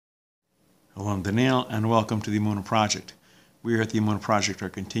Hello, I'm Daniel, and welcome to the Emunah Project. We here at the Emunah Project are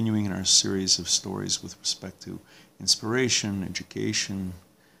continuing in our series of stories with respect to inspiration, education,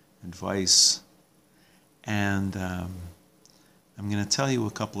 advice, and I'm going to tell you a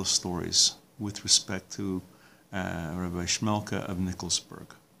couple of stories with respect to Rabbi Shmelke of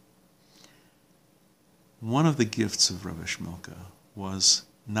Nikolsburg. One of the gifts of Rabbi Shmelke was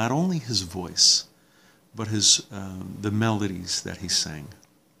not only his voice, but the melodies that he sang.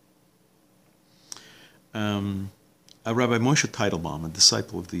 Rabbi Moshe Teitelbaum, a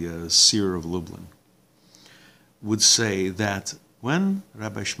disciple of the seer of Lublin, would say that when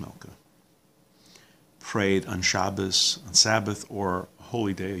Rabbi Shmelke prayed on Shabbos, on Sabbath, or a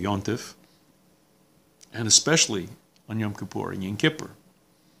holy day, a Yom Tov, and especially on Yom Kippur and Yom Kippur,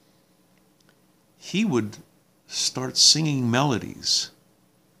 he would start singing melodies,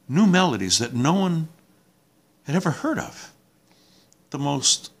 new melodies that no one had ever heard of. The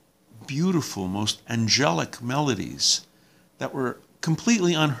most beautiful, most angelic melodies that were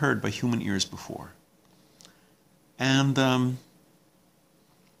completely unheard by human ears before. And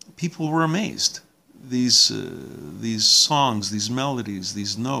people were amazed. These songs, these melodies,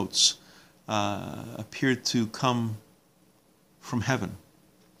 these notes appeared to come from heaven.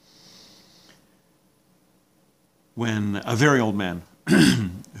 When a very old man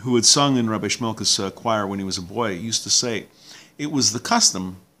who had sung in Rabbi Shmelke's choir when he was a boy used to say, it was the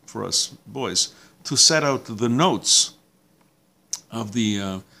custom for us boys to set out the notes of the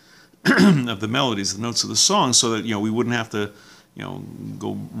of the melodies, the notes of the songs, so that we wouldn't have to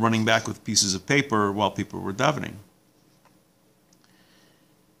go running back with pieces of paper while people were davening.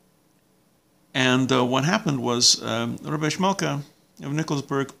 And what happened was Rabbi Shmelke of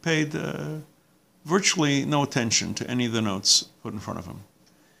Nikolsburg paid virtually no attention to any of the notes put in front of him.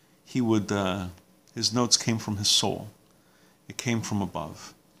 His notes came from his soul. It came from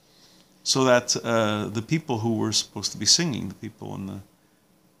above. So that the people who were supposed to be singing, the people in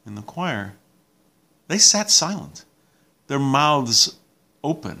the choir, they sat silent, their mouths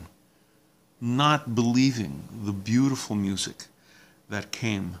open, not believing the beautiful music that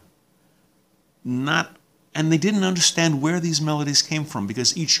came. And they didn't understand where these melodies came from,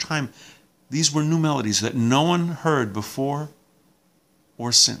 because each time these were new melodies that no one heard before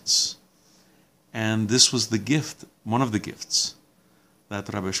or since. And this was the gift, one of the gifts,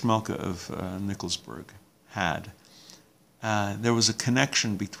 that Rabbi Shmelke of Nikolsburg had. There was a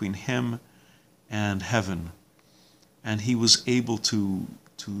connection between him and heaven, and he was able to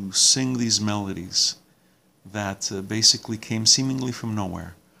sing these melodies that basically came seemingly from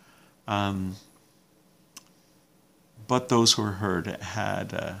nowhere. But those who were heard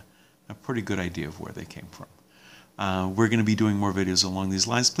had a pretty good idea of where they came from. We're going to be doing more videos along these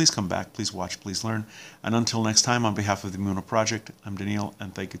lines. Please come back, please watch, please learn. And until next time, on behalf of the Emunah Project, I'm Daniel,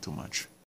 and thank you too much.